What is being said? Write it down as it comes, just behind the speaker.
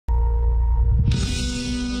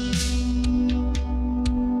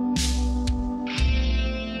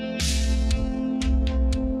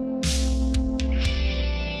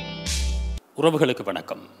உறவுகளுக்கு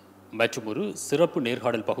வணக்கம். மற்றும் ஒரு சிறப்பு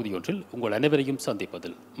நேர்காணல் பகுதியொன்றில் உங்கள் அனைவரையும்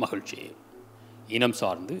சந்திப்பதில் மகிழ்ச்சி. இனம்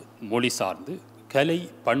சார்ந்து, மொழி சார்ந்து, கலை,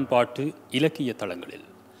 பண்பாட்டு, இலக்கிய தளங்களில்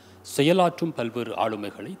செயலாற்றும் பல்வேறு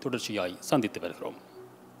ஆளுமைகளை தொடர்ச்சியாய் சந்தித்து வருகிறோம்.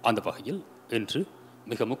 அந்த வகையில் இன்று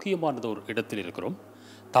மிக முக்கியமானதோர் இடத்தில் இருக்கிறோம்.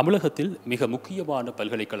 தமிழகத்தில் மிக முக்கியமான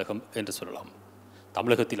பல்கலைக்கழகம் என்று சொல்லலாம்.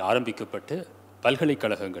 தமிழகத்தில் ஆரம்பிக்கப்பட்ட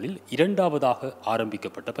பல்கலைக்கழகங்களில் இரண்டாவதாக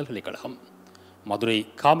ஆரம்பிக்கப்பட்ட பல்கலைக்கழகம் மதுரை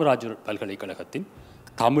காமராஜர் பல்கலைக்கழகத்தின்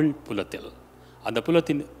தமிழ் புலத்தில். அந்த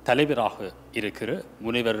புலத்தின் தலைவராக இருக்கிற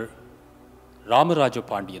முனைவர் ராமராஜ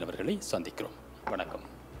பாண்டியன் அவர்களை சந்திக்கிறோம். வணக்கம்.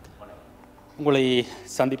 உங்களை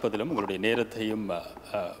சந்திப்பதிலும் உங்களுடைய நேரத்தையும்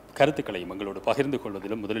கருத்துக்களையும் எங்களோடு பகிர்ந்து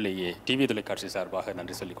கொள்வதிலும் முதலிலேயே டிவி தொலைக்காட்சி சார்பாக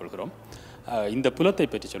நன்றி சொல்லிக் கொள்கிறோம். இந்த புலத்தை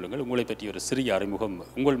பற்றி சொல்லுங்கள். உங்களை பற்றி ஒரு சிறிய அறிமுகம்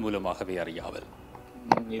உங்கள் மூலமாகவே அறியாமல்.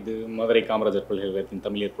 இது மதுரை காமராஜர் பல்கலைக்கழகத்தின்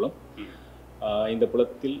தமிழர் புலம். இந்த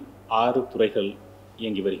புலத்தில் 6 துறைகள்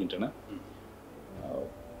இயங்கி வருகின்றன.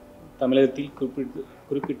 தமிழகத்தில்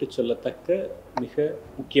குறிப்பிட்டு சொல்லத்தக்க மிக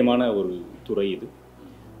முக்கியமான ஒரு துறை இது.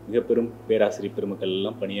 மிக பெரும் பேராசிரியர் பெருமக்கள்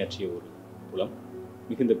எல்லாம் பணியாற்றிய ஒரு புலம்,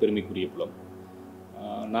 மிகுந்த பெருமைக்குரிய புலம்.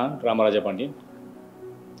 நான் ராமராஜ பாண்டியன்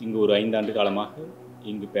இங்கு ஒரு 5 ஆண்டு காலமாக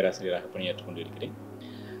இங்கு பேராசிரியராக பணியாற்றி கொண்டிருக்கிறேன்.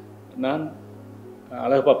 நான்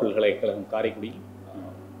அழகப்பா பல்கலைக்கழகம் காரைக்குடியில்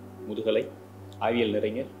முதுகலை ஆய்வியல்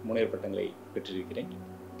நிறைஞர் முனைவர் பட்டங்களை பெற்றிருக்கிறேன்.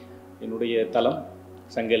 என்னுடைய தளம்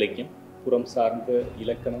சங்க இலக்கியம், புறம் சார்ந்த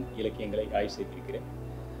இலக்கணம், இலக்கியங்களை ஆய்வு செய்திருக்கிறேன்.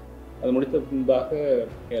 அது முடித்த பின்பாக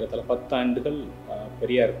ஏறத்தாழ 10 ஆண்டுகள்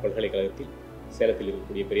பெரியார் பல்கலைக்கழகத்தில், சேலத்தில்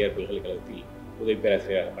இருக்கக்கூடிய பெரியார் பல்கலைக்கழகத்தில் உதவி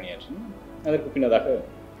பேராசிரியராக பணியாற்றினேன். அதற்கு பின்னதாக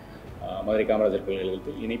மதுரை காமராஜர்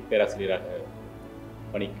பல்கலைக்கழகத்தில் இணை பேராசிரியராக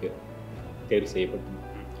பணிக்கு தேர்வு செய்யப்பட்டு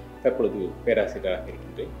தற்பொழுது பேராசிரியராக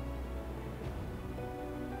இருக்கின்றேன்.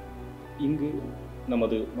 இங்கு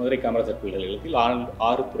நமது மதுரை காமராஜர் பல்கலைக்கழகத்தில்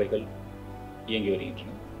 6 துறைகள் இயங்கி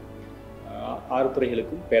வருகின்றன. 6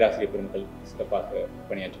 துறைகளுக்கும் பேராசிரியர் பெருமக்கள் சிறப்பாக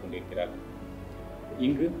பணியாற்றி கொண்டிருக்கிறார்கள்.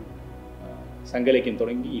 இங்கு சங்க இலக்கியம்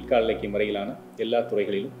தொடங்கி இக்கால இலக்கியம் வரையிலான எல்லா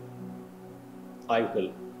துறைகளிலும்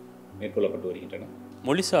ஆய்வுகள் மேற்கொள்ளப்பட்டு வருகின்றன.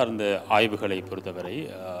 மொழி சார்ந்த ஆய்வுகளை பொறுத்தவரை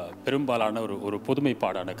பெரும்பாலான ஒரு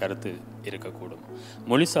பொதுமைப்பாடான கருத்து இருக்கக்கூடும்.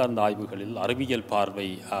 மொழி சார்ந்த ஆய்வுகளில் அறிவியல் பார்வை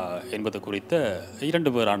என்பது குறித்த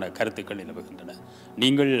 2 வேறான கருத்துக்கள் நிலவுகின்றன.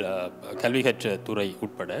 நீங்கள் கல்வி கற்ற துறை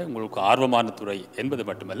உட்பட உங்களுக்கு ஆர்வமான துறை என்பது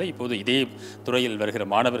மட்டுமல்ல, இப்போது இதே துறையில் வருகிற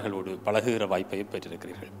மாணவர்களோடு பழகுகிற வாய்ப்பையும்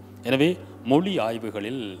பெற்றிருக்கிறீர்கள். எனவே மொழி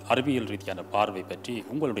ஆய்வுகளில் அறிவியல் ரீதியான பார்வை பற்றி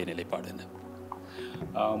உங்களுடைய நிலைப்பாடு என்ன?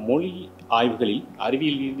 மொழி ஆய்வுகளில்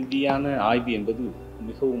அறிவியல் ரீதியான ஆய்வு என்பது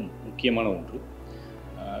மிகவும் முக்கியமான ஒன்று.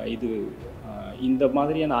 இது இந்த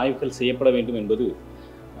மாதிரியான ஆய்வுகள் செய்யப்பட வேண்டும் என்பது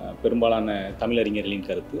பெரும்பாலான தமிழறிஞர்களின்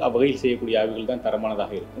கருத்து. அவ்வகையில் செய்யக்கூடிய ஆய்வுகள் தான்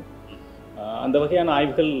தரமானதாக இருக்கும். அந்த வகையான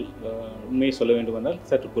ஆய்வுகள் உண்மையை சொல்ல வேண்டும் என்றால்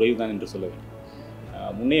சற்று குறைவுதான் என்று சொல்ல வேண்டும்.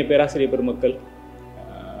 முன்னைய பேராசிரியர் பெருமக்கள்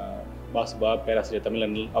பாசுபா, பேராசிரியர்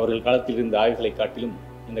தமிழர்கள் அவர்கள் காலத்தில் இருந்த ஆய்வுகளை காட்டிலும்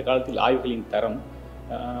இந்த காலத்தில் ஆய்வுகளின் தரம்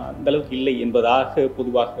அந்த அளவுக்கு இல்லை என்பதாக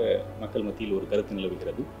பொதுவாக மக்கள் மத்தியில் ஒரு கருத்து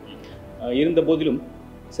நிலவுகிறது. இருந்த போதிலும்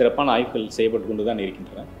சிறப்பான ஆய்வுகள் செய்யப்பட்டு கொண்டு தான்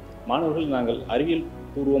இருக்கின்றன. மாணவர்கள் நாங்கள் அறிவியல்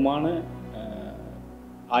பூர்வமான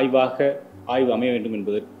ஆய்வு அமைய வேண்டும்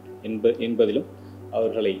என்பதிலும்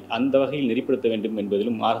அவர்களை அந்த வகையில் நெறிப்படுத்த வேண்டும்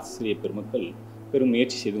என்பதிலும் ஆசிரியர் பெருமக்கள் பெரும்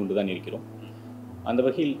முயற்சி செய்து கொண்டு தான் இருக்கிறோம். அந்த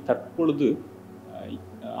வகையில் தற்பொழுது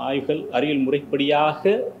ஆய்வுகள் அறிவியல்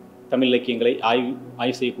முறைப்படியாக தமிழ் இலக்கியங்களை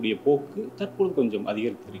ஆய்வு செய்யக்கூடிய போக்கு தற்பொழுது கொஞ்சம்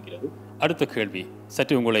அதிகரித்திருக்கிறது. அடுத்த கேள்வி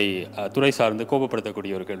சற்று உங்களை துறை சார்ந்து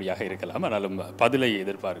கோபப்படுத்தக்கூடிய ஒரு கேள்வியாக இருக்கலாம், ஆனாலும் பதிலை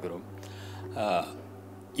எதிர்பார்க்கிறோம்.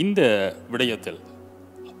 இந்த விடயத்தில்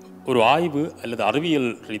ஒரு ஆய்வு அல்லது அறிவியல்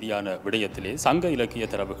ரீதியான விடயத்திலே சங்க இலக்கிய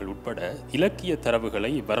தரவுகள் உட்பட இலக்கிய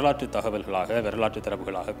தரவுகளை வரலாற்று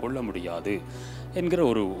தரவுகளாக கொள்ள முடியாது என்கிற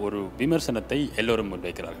ஒரு விமர்சனத்தை எல்லோரும்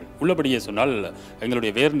முன்வைக்கிறார்கள். உள்ளபடியே சொன்னால்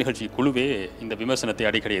எங்களுடைய வேறு நிகழ்ச்சி குழுவே இந்த விமர்சனத்தை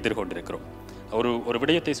அடிக்கடி எதிர்கொண்டிருக்கிறோம். ஒரு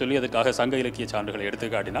விடயத்தை சொல்லி அதற்காக சங்க இலக்கிய சான்றுகளை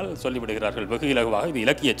எடுத்துக்காட்டினால் சொல்லிவிடுகிறார்கள் வெகு இலகுவாக, இது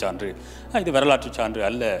இலக்கிய சான்று, இது வரலாற்று சான்று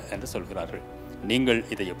அல்ல என்று சொல்கிறார்கள். நீங்கள்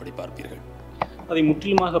இதை எப்படி பார்ப்பீர்கள்? அதை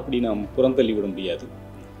முற்றிலுமாக அப்படி நாம் புறந்தள்ளிவிட முடியாது.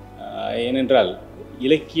 ஏனென்றால்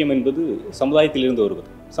இலக்கியம் என்பது சமுதாயத்திலிருந்து வருவது,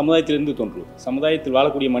 சமுதாயத்திலிருந்து தோன்றுவது, சமுதாயத்தில்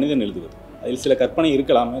வாழக்கூடிய மனிதன் எழுதுவது. அதில் சில கற்பனை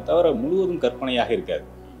இருக்கலாமே தவிர முழுவதும் கற்பனையாக இருக்காது.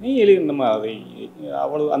 நம்ம அதை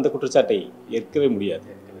அவ்வளவு அந்த குற்றச்சாட்டை ஏற்கவே முடியாது.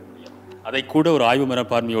 அதை கூட ஒரு ஆய்வு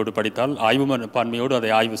மனப்பான்மையோடு படித்தால், ஆய்வு மனப்பான்மையோடு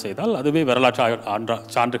அதை ஆய்வு செய்தால் அதுவே வரலாற்று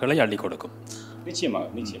சான்றுகளை அள்ளி கொடுக்கும்.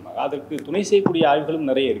 நிச்சயமாக அதற்கு துணை செய்யக்கூடிய ஆய்வுகளும்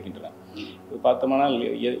நிறைய இருக்கின்றன. பார்த்தோம்னால்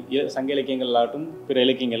சங்க இலக்கியங்களாகட்டும் பிற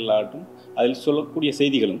இலக்கியங்களாகட்டும் அதில் சொல்லக்கூடிய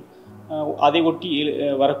செய்திகளும் அதை ஒட்டி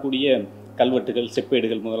வரக்கூடிய கல்வெட்டுகள்,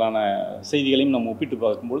 செப்பேடுகள் முதலான செய்திகளையும் நம்ம ஒப்பிட்டு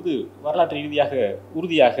பார்க்கும்பொழுது வரலாற்று ரீதியாக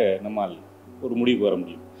உறுதியாக நம்மால் ஒரு முடிவுக்கு வர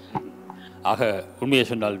முடியும். ஆக உண்மையை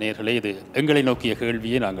சொன்னால் நேர்களே, இது எங்களை நோக்கிய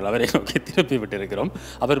கேள்வியை நாங்கள் அவரை நோக்கி திருப்பி விட்டிருக்கிறோம்.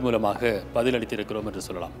 அவர் மூலமாக பதிலளித்திருக்கிறோம் என்று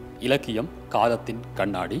சொல்லலாம். இலக்கியம் காலத்தின்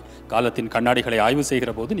கண்ணாடி. காலத்தின் கண்ணாடிகளை ஆய்வு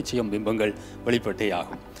செய்கிற போது நிச்சயம் பிம்பங்கள் வெளிப்பட்டே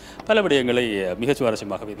ஆகும். பல விடயங்களை மிக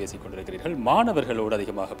சுவாரஸ்யமாகவே பேசிக் கொண்டிருக்கிறீர்கள். மாணவர்களோடு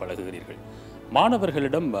அதிகமாக பழகுகிறீர்கள்.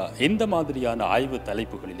 மாணவர்களிடம் எந்த மாதிரியான ஆய்வு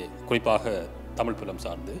தலைப்புகளிலே, குறிப்பாக தமிழ் புலம்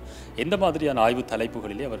சார்ந்து எந்த மாதிரியான ஆய்வு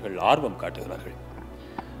தலைப்புகளிலே அவர்கள் ஆர்வம் காட்டுகிறார்கள்?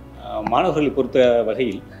 மாணவர்களை பொறுத்த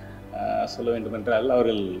வகையில் சொல்ல வேண்டுமென்றால்,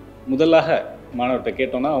 அவர்கள் முதலாக மாணவர்கிட்ட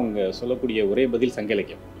கேட்டோன்னா அவங்க சொல்லக்கூடிய ஒரே பதில் சங்க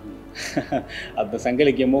இலக்கியம். அந்த சங்க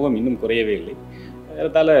இலக்கிய மோகம் இன்னும் குறையவே இல்லை.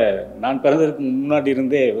 அதனால் நான் பிறந்ததுக்கு முன்னாடி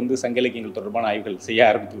இருந்தே சங்க இலக்கியங்கள் தொடர்பான ஆய்வுகள் செய்ய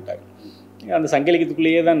ஆரம்பித்து விட்டார்கள். அந்த சங்க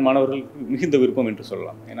இலக்கியத்துக்குள்ளேயே தான் மாணவர்களுக்கு மிகுந்த விருப்பம் என்று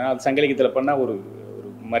சொல்லலாம். ஏன்னா அது சங்க இலக்கியத்தில் பண்ணால் ஒரு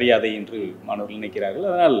மரியாதை என்று மாணவர்கள் நினைக்கிறார்கள்.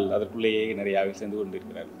 அதனால் அதற்குள்ளேயே நிறைய ஆய்வு செய்து கொண்டு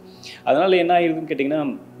இருக்கிறார்கள். அதனால் என்ன ஆகிருக்குன்னு கேட்டிங்கன்னா,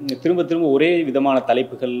 திரும்ப திரும்ப ஒரே விதமான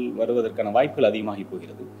தலைப்புகள் வருவதற்கான வாய்ப்புகள் அதிகமாகி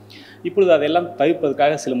போகிறது. இப்பொழுது அதெல்லாம்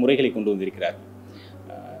தவிர்ப்பதற்காக சில முறைகளை கொண்டு வந்திருக்கிறார்கள்.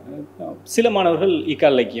 சில மாணவர்கள்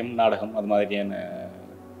இக்கால இலக்கியம், நாடகம் அது மாதிரியான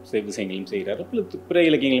விஷயங்களையும் செய்கிறார்கள், பிற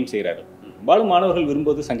இலக்கியங்களையும் செய்கிறார்கள். பெரும்பாலும் மாணவர்கள்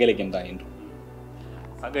விரும்புவது சங்க இலக்கியம் தான் என்று.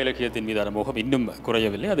 சங்க இலக்கியத்தின் மீதான மோகம் இன்னும்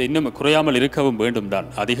குறையவில்லை. அது இன்னும் குறையாமல் இருக்கவும் வேண்டும் தான்.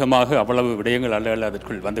 அதிகமாக அவ்வளவு விடயங்கள் அல்ல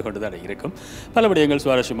அதற்குள் வந்து கொண்டுதான் இருக்கும். பல விடயங்கள்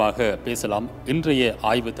சுவாரஸ்யமாக பேசலாம். இன்றைய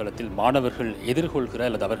ஆய்வு தளத்தில் மாணவர்கள் எதிர்கொள்கிற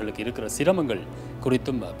அல்லது அவர்களுக்கு இருக்கிற சிரமங்கள்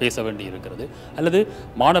குறித்தும் பேச வேண்டி இருக்கிறது. அல்லது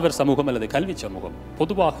மாணவர் சமூகம் அல்லது கல்வி சமூகம்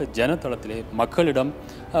பொதுவாக ஜனத்தளத்திலே மக்களிடம்,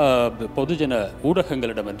 பொதுஜன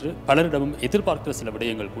ஊடகங்களிடம் என்று பலரிடமும் எதிர்பார்க்கிற சில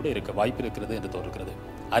விடயங்கள் கூட இருக்க வாய்ப்பு இருக்கிறது என்று தோன்றுகிறது.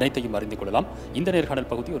 அனைத்தையும் அறிந்து கொள்ளலாம். இந்த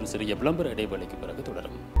நேர்காணல் பகுதி ஒரு சிறிய விளம்பர இடைவேளைக்கு பிறகு தொடரும்.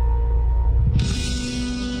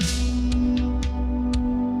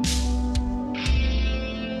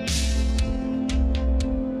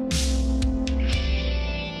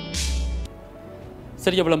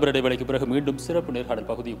 சிறிய விளம்பர இடைவேளைக்கு பிறகு மீண்டும் சிறப்பு நேர்காணல்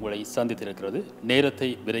பகுதி உங்களை சந்தித்திருக்கிறது. நேரத்தை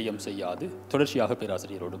விரயம் செய்யாது தொடர்ச்சியாக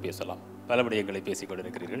பேராசிரியரோடு பேசலாம். பல விடயங்களை பேசிக்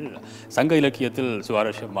கொண்டிருக்கிறீர்கள். சங்க இலக்கியத்தில்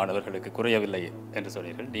சுவாரஸ்யம் மாணவர்களுக்கு குறையவில்லை என்று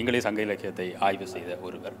சொன்னீர்கள். நீங்களே சங்க இலக்கியத்தை ஆய்வு செய்த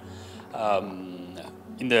ஒருவர்.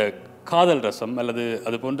 இந்த காதல் ரசம் அல்லது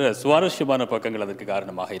அது போன்ற சுவாரஸ்யமான பக்கங்கள் அதற்கு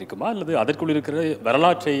காரணமாக இருக்குமா, அல்லது அதற்குள் இருக்கிற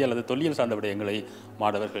வரலாற்றை அல்லது தொல்லியல் சார்ந்த விடயங்களை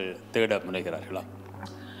மாணவர்கள் தேட முனைகிறார்களா?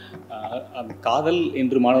 காதல்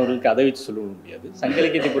என்று மாணவர்களுக்கு அதை வச்சு சொல்ல முடியாது. சங்க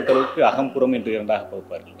இலக்கியத்தை பொறுத்தளவுக்கு அகம்புறம் என்று இரண்டாக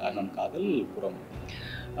பார்ப்பார்கள். அகம் காதல், புறம்.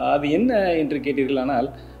 அது என்ன என்று கேட்டீர்களானால்,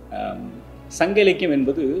 சங்க இலக்கியம்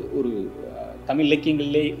என்பது ஒரு தமிழ்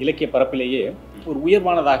இலக்கியங்களிலே, இலக்கிய பரப்பிலேயே ஒரு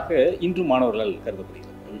உயர்வானதாக இன்று மாணவர்களால் கருதப்படுகிறது.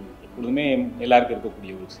 எப்பொழுதுமே எல்லாருக்கும்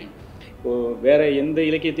இருக்கக்கூடிய ஒரு விஷயம். இப்போது வேறு எந்த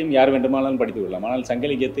இலக்கியத்தையும் யார் வேண்டுமானாலும் படித்து கொள்ளலாம். ஆனால் சங்க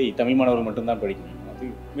இலக்கியத்தை தமிழ் மாணவர்கள் மட்டும்தான் படிக்கணும். அது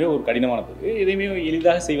மிக ஒரு கடினமானது. எதையுமே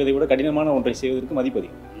எளிதாக செய்வதை விட கடினமான ஒன்றை செய்வதற்கு மதிப்பு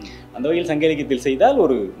அதிகம். அந்த வகையில் சங்க இலக்கியத்தில் செய்தால்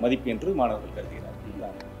ஒரு மதிப்பு என்று மாணவர்கள் கருதுகிறார்கள்.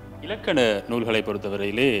 இலக்கண நூல்களை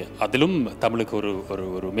பொறுத்தவரையிலே அதிலும் தமிழுக்கு ஒரு ஒரு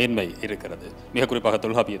ஒரு மேன்மை இருக்கிறது. மிக குறிப்பாக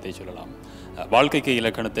தொல்காப்பியத்தை சொல்லலாம். வாழ்க்கைக்கு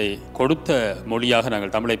இலக்கணத்தை கொடுத்த மொழியாக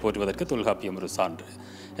நாங்கள் தமிழை போற்றுவதற்கு தொல்காப்பியம் ஒரு சான்று.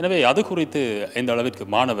 எனவே அது குறித்து எந்த அளவிற்கு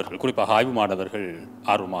மாணவர்கள், குறிப்பாக ஆய்வு மாணவர்கள்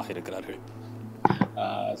ஆர்வமாக இருக்கிறார்கள்?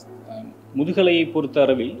 முதுகலையை பொறுத்த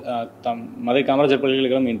அளவில் மதுரை காமராஜர்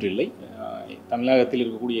பல்கலைக்கழகம் என்று இல்லை, தமிழகத்தில்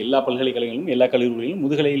இருக்கக்கூடிய எல்லா பல்கலைக்கழகங்களும் எல்லா கல்லூரிகளிலும்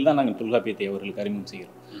முதுகலையில் தான் நாங்கள் தொல்காப்பியத்தை அவர்களுக்கு அறிமுகம்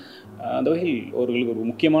செய்கிறோம். அந்த வகையில் அவர்களுக்கு ஒரு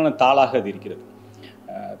முக்கியமான தாளாக அது இருக்கிறது.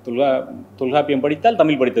 தொல்காப்பியம் படித்தால்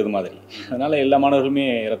தமிழ் படித்தது மாதிரி. அதனால் எல்லா மாணவர்களுமே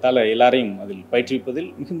ஏறத்தாழ எல்லாரையும் அதில்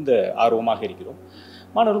பயிற்றுவிப்பதில் மிகுந்த ஆர்வமாக இருக்கிறோம்.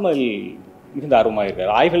 மாணவர்களும் அதில் மிகுந்த ஆர்வமாக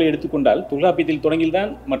இருக்கிறார். ஆய்வுகளை எடுத்துக்கொண்டால் தொல்காப்பியத்தில்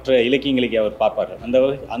தொடங்கில்தான் மற்ற இலக்கியங்களுக்கு அவர் பார்ப்பார்கள்.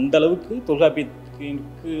 அந்த அளவுக்கு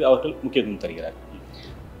தொல்காப்பியத்திற்கு அவர்கள் முக்கியத்துவம் தருகிறார்கள்.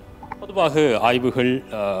 பொதுவாக ஆய்வுகள்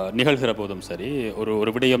நிகழ்கிற போதும் சரி,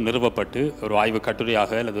 ஒரு விடயம் நிறுவப்பட்டு ஒரு ஆய்வு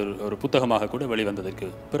கட்டுரையாக அல்லது ஒரு புத்தகமாக கூட வெளிவந்ததற்கு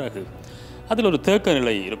பிறகு அதில் ஒரு தேக்க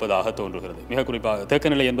நிலை இருப்பதாக தோன்றுகிறது. மிக குறிப்பாக தேக்க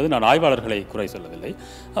நிலை என்பது நான் ஆய்வாளர்களை குறை சொல்லவில்லை.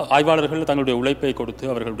 ஆய்வாளர்கள் தங்களுடைய உழைப்பை கொடுத்து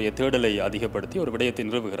அவர்களுடைய தேடலை அதிகப்படுத்தி ஒரு விடயத்தை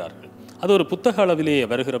நிறுவுகிறார்கள். அது ஒரு புத்தக அளவிலே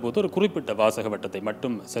வருகிற போது ஒரு குறிப்பிட்ட வாசக வட்டத்தை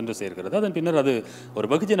மட்டும் சென்று சேர்கிறது. அதன் பின்னர் அது ஒரு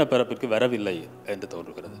வெகுஜன பரப்பிற்கு வரவில்லை என்று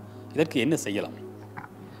தோன்றுகிறது. இதற்கு என்ன செய்யலாம்?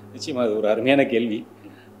 நிச்சயமாக அது ஒரு அருமையான கேள்வி.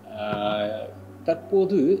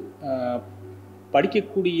 தற்போது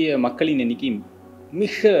படிக்கக்கூடிய மக்களின் எண்ணிக்கை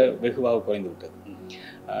மிக வெகுவாக குறைந்து விட்டது.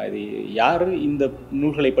 இது யார் இந்த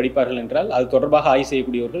நூல்களை படிப்பார்கள் என்றால், அது தொடர்பாக ஆய்வு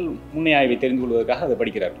செய்யக்கூடியவர்கள் முன்னே ஆய்வை தெரிந்து கொள்வதற்காக அதை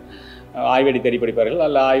படிக்கிறார்கள். ஆய்வேடி தேடி படிப்பார்கள்,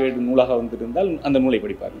 அல்ல ஆய்வேடு நூலாக வந்திருந்தால் அந்த நூலை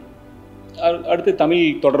படிப்பார்கள். அடுத்து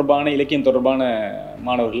தமிழ் தொடர்பான, இலக்கியம் தொடர்பான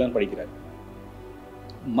மாணவர்கள் தான் படிக்கிறார்கள்.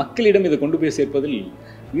 மக்களிடம் இதை கொண்டு போய் சேர்ப்பதில்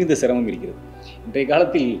மிகுந்த சிரமம் இருக்கிறது. இன்றைய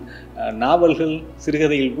காலத்தில் நாவல்கள்,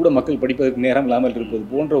 சிறுகதைகள் கூட மக்கள் படிப்பதற்கு நேரம் இல்லாமல் இருப்பது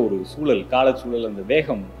போன்ற ஒரு சூழல், காலச்சூழல், அந்த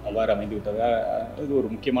வேகம் அவ்வாறு அமைந்து விட்டதாக இது ஒரு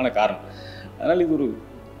முக்கியமான காரணம். அதனால் இது ஒரு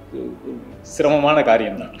சிரமமான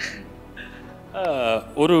காரியம்தான்.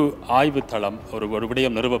 ஒரு ஆய்வு தளம் ஒரு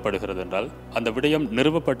விடயம் நிறுவப்படுகிறது என்றால் அந்த விடயம்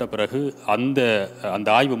நிறுவப்பட்ட பிறகு அந்த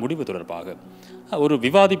ஆய்வு முடிவு தொடர்பாக ஒரு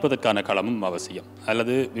விவாதிப்பதற்கான களமும் அவசியம்,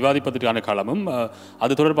 அல்லது விவாதிப்பதற்கான களமும்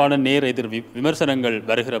அது தொடர்பான நேர் எதிர் விமர்சனங்கள்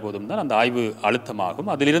வருகிற போதும் தான் அந்த ஆய்வு அழுத்தமாகும்.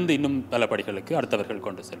 அதிலிருந்து இன்னும் பல படிகளுக்கு அடுத்தவர்கள்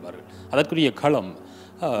கொண்டு செல்வார்கள். அதற்குரிய களம்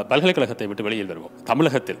பல்கலைக்கழகத்தை விட்டு வெளியில் வருவோம்.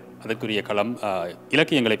 தமிழகத்தில் அதற்குரிய களம்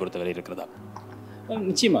இலக்கியங்களை பொறுத்தவரை இருக்கிறதா?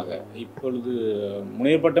 நிச்சயமாக. இப்பொழுது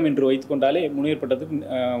முனைவர் பட்டம் என்று வைத்துக்கொண்டாலே முனைவர் பட்டத்துக்கு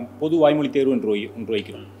பொது வாய்மொழி தேர்வு ஒன்று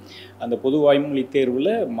வைக்கிறோம். அந்த பொது வாய்மொழி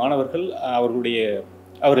தேர்வில் மாணவர்கள்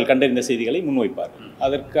அவர்கள் கண்டறிந்த செய்திகளை முன்வைப்பார்கள்.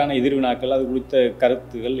 அதற்கான எதிர்வினாக்கள், அது குறித்த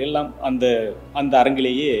கருத்துகள் எல்லாம் அந்த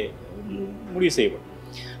அரங்கிலேயே முடிவு செய்யப்படும்.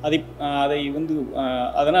 அதை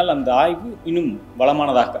அதனால் அந்த ஆய்வு இன்னும்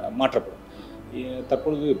வளமானதாக மாற்றப்படும்.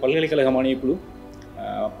 தற்பொழுது பல்கலைக்கழக மானியக்குழு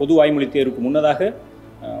பொது வாய்மொழி தேர்வுக்கு முன்னதாக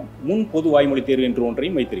முன் பொது வாய்மொழி தேர்வு என்று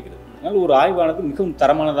ஒன்றையும் வைத்திருக்கிறது. அதனால் ஒரு ஆய்வானது மிகவும்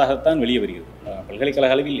தரமானதாகத்தான் வெளியே வருகிறது.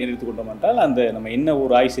 பல்கலைக்கழக அளவில் எடுத்துக்கொண்டோம் என்றால் நம்ம என்ன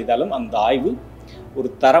ஒரு ஆய்வு செய்தாலும் அந்த ஆய்வு ஒரு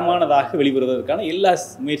தரமானதாக வெளிவருவதற்கான எல்லா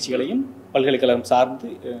முயற்சிகளையும் பல்கலைக்கழகம் சார்ந்து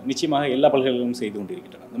நிச்சயமாக எல்லா பல்கலைக்கழகமும் செய்து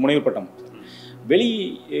கொண்டிருக்கின்றன. அந்த முனைவர் பட்டம் வெளி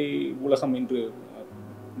உலகம் என்று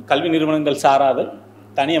கல்வி நிறுவனங்கள் சாராத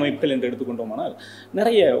தனி அமைப்புகள் என்று எடுத்துக்கொண்டோமானால்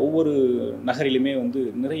நிறைய ஒவ்வொரு நகரிலுமே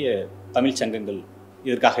நிறைய தமிழ் சங்கங்கள்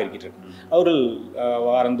இதற்காக இருக்கின்றன. அவர்கள்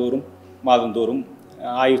வாரந்தோறும் மாதந்தோறும்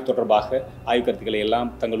ஆய்வு தொடர்பாக ஆய்வு கருத்துக்களை எல்லாம்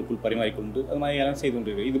தங்களுக்குள் பரிமாறிக்கொண்டு அது மாதிரியெல்லாம் செய்து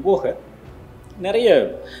கொண்டிருக்கிறது. இது போக நிறைய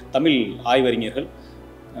தமிழ் ஆய்வறிஞர்கள்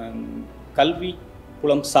கல்வி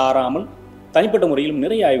புலம் சாராமல் தனிப்பட்ட முறையிலும்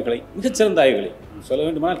நிறைய ஆய்வுகளை, மிகச்சிறந்த ஆய்வுகளை, சொல்ல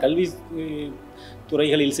வேண்டுமானால் கல்வி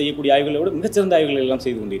துறைகளில் செய்யக்கூடிய ஆய்வுகளை விட மிகச்சிறந்த ஆய்வுகளை எல்லாம்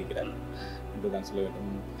செய்து கொண்டிருக்கிறார்கள் என்றுதான் சொல்ல வேண்டும்.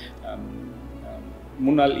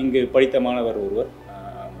 முன்னால் இங்கு படித்த மாணவர் ஒருவர்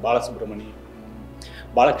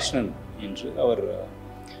பாலகிருஷ்ணன் என்று, அவர்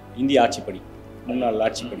இந்திய ஆட்சிப்பணி, முன்னாள்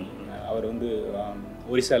ஆட்சிப்பணி, அவர்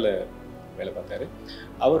ஒரிசாவில் வேலை பார்த்தாரு.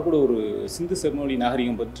 அவர் கூட ஒரு சிந்து செம்மொழி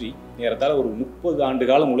நாகரிகம் பற்றி ஏறத்தாழ ஒரு 30 ஆண்டு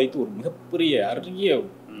காலம் உழைத்து ஒரு மிகப்பெரிய அரிய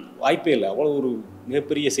வாய்ப்பே இல்லை, அவ்வளோ ஒரு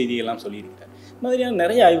மிகப்பெரிய செய்தியெல்லாம் சொல்லியிருக்கிறார். இந்த மாதிரியான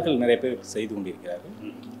நிறைய ஆய்வுகள் நிறைய பேர் செய்து கொண்டிருக்கிறார்கள்.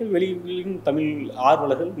 வெளியிலும் தமிழ்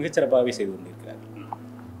ஆர்வலர்கள் மிகச்சிறப்பாகவே செய்து கொண்டிருக்கிறார்கள்.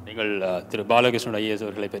 நீங்கள் திரு பாலகிருஷ்ணன் ஐஏஎஸ்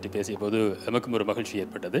அவர்களை பற்றி பேசிய போது எமக்கும் ஒரு மகிழ்ச்சி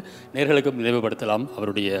ஏற்பட்டது. நேர்களுக்கும் நினைவுபடுத்தலாம்,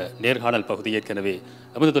 அவருடைய நேர்காணல் பகுதி ஏற்கனவே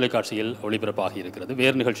எமது தொலைக்காட்சியில் ஒளிபரப்பாகி இருக்கிறது.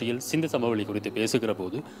 வேறு நிகழ்ச்சியில் சிந்து சமவெளி குறித்து பேசுகிற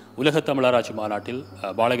போது உலக தமிழராட்சி மாநாட்டில்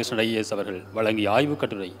பாலகிருஷ்ணன் ஐஏஎஸ் அவர்கள் வழங்கிய ஆய்வு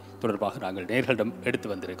கட்டுரை தொடர்பாக நாங்கள் நேர்களிடம் எடுத்து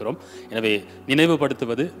வந்திருக்கிறோம். எனவே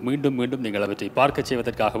நினைவுபடுத்துவது மீண்டும் மீண்டும் நீங்கள் அவற்றை பார்க்க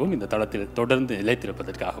செய்வதற்காகவும் இந்த தளத்தில் தொடர்ந்து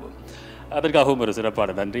நிலைத்திருப்பதற்காகவும் அதற்காகவும் ஒரு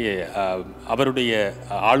சிறப்பான நன்றி. அவருடைய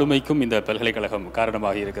ஆளுமைக்கும் இந்த பல்கலைக்கழகம்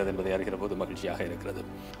காரணமாக இருக்கிறது என்பதை அறிகிற போது மகிழ்ச்சியாக இருக்கிறது.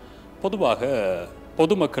 பொதுவாக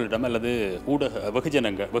பொதுமக்களிடம் அல்லது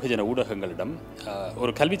வெகுஜன ஊடகங்களிடம்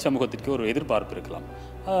ஒரு கல்வி சமூகத்திற்கு ஒரு எதிர்பார்ப்பு இருக்கலாம்.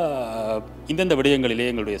 இந்தந்த விடயங்களிலே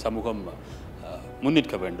எங்களுடைய சமூகம்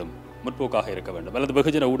முன்னிற்க வேண்டும், முற்போக்காக இருக்க வேண்டும், அல்லது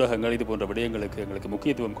வெகுஜன ஊடகங்கள் இது போன்ற விடயங்களுக்கு எங்களுக்கு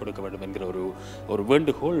முக்கியத்துவம் கொடுக்க வேண்டும் என்கிற ஒரு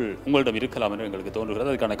வேண்டுகோள் உங்களிடம் இருக்கலாம் என்று எங்களுக்கு தோன்றுகிறது.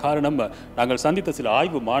 அதுக்கான காரணம், நாங்கள் சந்தித்த சில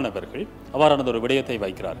ஆய்வு மாணவர்கள் அவ்வாறானது ஒரு விடயத்தை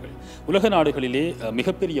வைக்கிறார்கள். உலக நாடுகளிலே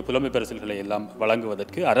மிகப்பெரிய புலமை பரிசில்களை எல்லாம்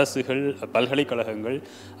வழங்குவதற்கு அரசுகள், பல்கலைக்கழகங்கள்,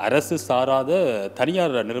 அரசு சாராத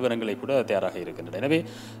தனியார் நிறுவனங்களை கூட தயாராக இருக்கின்றன. எனவே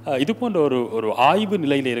இது போன்ற ஒரு ஆய்வு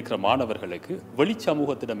நிலையில் இருக்கிற மாணவர்களுக்கு வெளி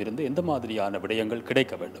சமூகத்திடமிருந்து எந்த மாதிரியான விடயங்கள்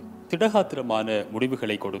கிடைக்க வேண்டும்? திடகாத்திரமான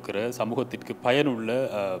முடிவுகளை கொடுக்கிற, சமூகத்திற்கு பயனுள்ள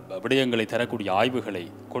விடயங்களை தரக்கூடிய ஆய்வுகளை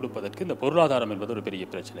கொடுப்பதற்கு இந்த பொருளாதாரம் என்பது ஒரு பெரிய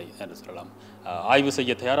பிரச்சனை என்று சொல்லலாம். ஆய்வு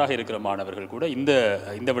செய்ய தயாராக இருக்கிற மாணவர்கள் கூட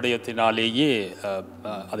இந்த விடயத்தினாலேயே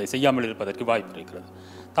அதை செய்யாமல் இருப்பதற்கு வாய்ப்பு இருக்கிறது.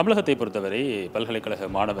 தமிழகத்தை பொறுத்தவரை பல்கலைக்கழக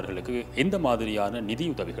மாணவர்களுக்கு எந்த மாதிரியான நிதி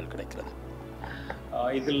உதவிகள் கிடைக்கிறது?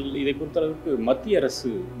 இதை பொறுத்தளவுக்கு மத்திய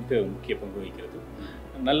அரசு மிக முக்கிய பங்கு வகிக்கிறது.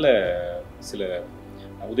 நல்ல சில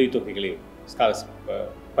உதவித்தொகைகளை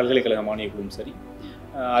பல்கலைக்கழக மானியங்களும் சரி,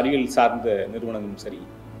 அறிவியல் சார்ந்த நிறுவனங்களும் சரி,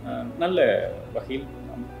 நல்ல வகையில்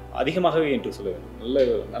அதிகமாகவே என்று சொல்ல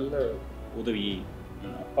வேண்டும் நல்ல உதவியை,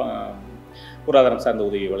 பொருளாதாரம் சார்ந்த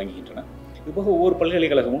உதவியை வழங்குகின்றன. இதுபோக ஒவ்வொரு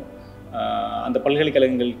பல்கலைக்கழகமும் அந்த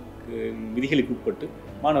பல்கலைக்கழகங்களுக்கு விதிகளுக்கு உட்பட்டு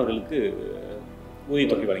மாணவர்களுக்கு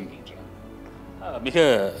உதவித்தொகை வழங்குகின்றன. மிக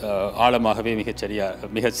ஆழமாகவே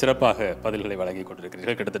மிக சிறப்பாக பதில்களை வழங்கி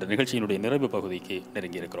கொண்டிருக்கிறீர்கள். கிட்டத்தட்ட நிகழ்ச்சியினுடைய நிறைவு பகுதிக்கு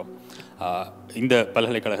நெருங்கி இருக்கிறோம். இந்த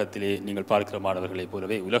பல்கலைக்கழகத்திலே நீங்கள் பார்க்கிற மாணவர்களைப்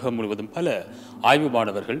போலவே உலகம் முழுவதும் பல ஆய்வு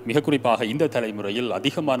மாணவர்கள், மிக குறிப்பாக இந்த தலைமுறையில்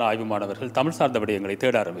அதிகமான ஆய்வு மாணவர்கள் தமிழ் சார்ந்த விடயங்களை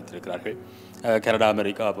தேட ஆரம்பித்திருக்கிறார்கள். கனடா,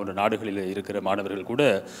 அமெரிக்கா போன்ற நாடுகளில் இருக்கிற மாணவர்கள் கூட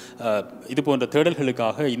இது போன்ற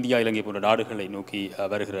தேடல்களுக்காக இந்தியா, இலங்கை போன்ற நாடுகளை நோக்கி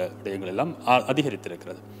வருகிற விடயங்கள் எல்லாம்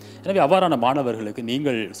அதிகரித்திருக்கிறது. எனவே அவ்வாறான மாணவர்களுக்கு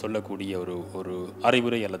நீங்கள் சொல்லக்கூடிய ஒரு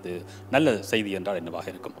அறிவுரை அல்லது நல்ல செய்தி என்றால் என்னவாக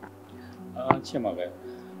இருக்கும்? நிச்சயமாக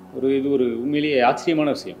இது ஒரு உண்மையிலேயே ஆச்சரியமான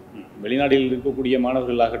விஷயம். வெளிநாட்டில் இருக்கக்கூடிய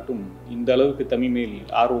மாணவர்களாகட்டும் இந்த அளவுக்கு தமிழ் மேல்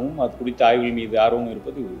ஆர்வமும் அது குறித்த ஆய்வுகள் மீது ஆர்வமும்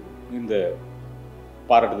இருப்பது இந்த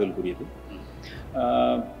பாராட்டுதலுக்குரியது.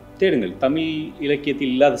 தேடுங்கள், தமிழ்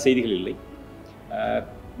இலக்கியத்தில் இல்லாத செய்திகள் இல்லை.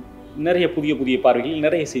 நிறைய புதிய புதிய பார்வைகளில்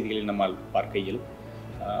நிறைய செய்திகளை நம்மால் பார்க்க இயலும்.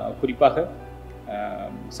 குறிப்பாக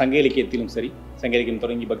சங்க இலக்கியத்திலும் சரி, சங்க இலக்கியம்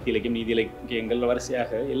தொடங்கி பக்தி இலக்கியம், நீதி இலக்கியங்கள்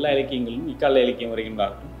வரிசையாக எல்லா இலக்கியங்களிலும் இக்கால இலக்கியம் வரைக்கும்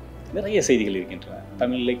நிறைய செய்திகள் இருக்கின்றன.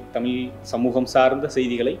 தமிழ் சமூகம் சார்ந்த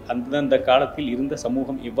செய்திகளை அந்தந்த காலத்தில் இருந்த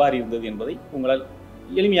சமூகம் எவ்வாறு இருந்தது என்பதை உங்களால்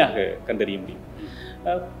எளிமையாக கண்டறிய முடியும்.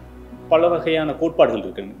 பல வகையான கோட்பாடுகள்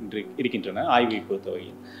இருக்கின்றன ஆய்வை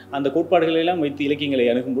பொறுத்தவரையில். அந்த கோட்பாடுகளை எல்லாம் வைத்து இலக்கியங்களை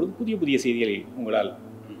அணுகும்பொழுது புதிய புதிய செய்திகளை உங்களால்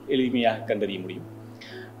எளிமையாக கண்டறிய முடியும்.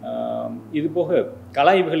 இதுபோக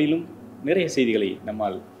கலாய்வுகளிலும் நிறைய செய்திகளை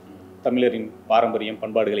நம்மால் தமிழரின் பாரம்பரியம்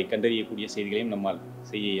பண்பாடுகளை கண்டறியக்கூடிய செய்திகளையும் நம்மால்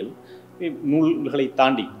செய்ய இயலும். நூல்களை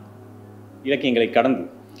தாண்டி இலக்கியங்களை கடந்து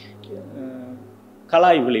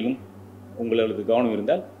கலாய்வுகளிலும் உங்களது கவனம்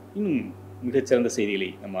இருந்தால் இன்னும் மிகச்சிறந்த செய்திகளை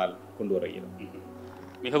நம்மால் கொண்டு வர இயலும்.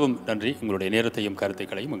 மிகவும் நன்றி. உங்களுடைய நேரத்தையும்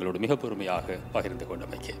கருத்துக்களையும் எங்களோடு மிக பொறுமையாக பகிர்ந்து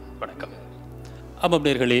கொண்டமைக்கு வணக்கம். ஆமாம்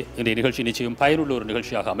நேயர்களே, இன்றைய நிகழ்ச்சி நிச்சயம் பயனுள்ள ஒரு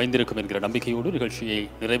நிகழ்ச்சியாக அமைந்திருக்கும் என்கிற நம்பிக்கையோடு நிகழ்ச்சியை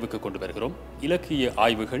நிறைவுக்கு கொண்டு வருகிறோம். இலக்கிய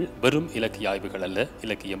ஆய்வுகள் வெறும் இலக்கிய ஆய்வுகள் அல்ல.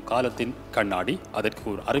 இலக்கியம் காலத்தின் கண்ணாடி. அதற்கு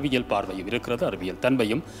ஒரு அறிவியல் பார்வையும் இருக்கிறது, அறிவியல்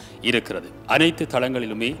தன்மையும் இருக்கிறது. அனைத்து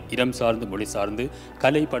தளங்களிலுமே இனம் சார்ந்து மொழி சார்ந்து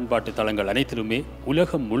கலை பண்பாட்டு தளங்கள் அனைத்திலுமே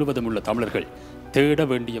உலகம் முழுவதும் உள்ள தமிழர்கள் தேட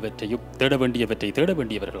வேண்டியவற்றை தேட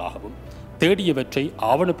வேண்டியவர்களாகவும் தேடியவற்றை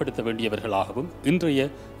ஆவணப்படுத்த வேண்டியவர்களாகவும் இன்றைய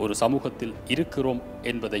ஒரு சமூகத்தில் இருக்கிறோம்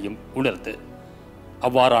என்பதையும் உணர்ந்து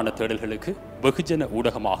அவ்வாறான தேடல்களுக்கு வெகுஜன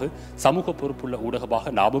ஊடகமாக சமூக பொறுப்புள்ள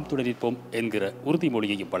ஊடகமாக நாமும் துணரிப்போம் என்கிற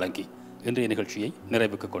உறுதிமொழியையும் வழங்கி இன்றைய நிகழ்ச்சியை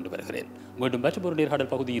நிறைவுக்கு கொண்டு வருகிறேன். மீண்டும் மற்றொரு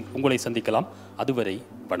நேர்காணல் பகுதியில் உங்களை சந்திக்கலாம். அதுவரை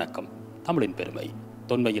வணக்கம். தமிழின் பெருமை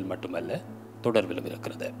தொன்மையில் மட்டுமல்ல, தொடர்பிலும்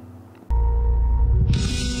இருக்கிறது.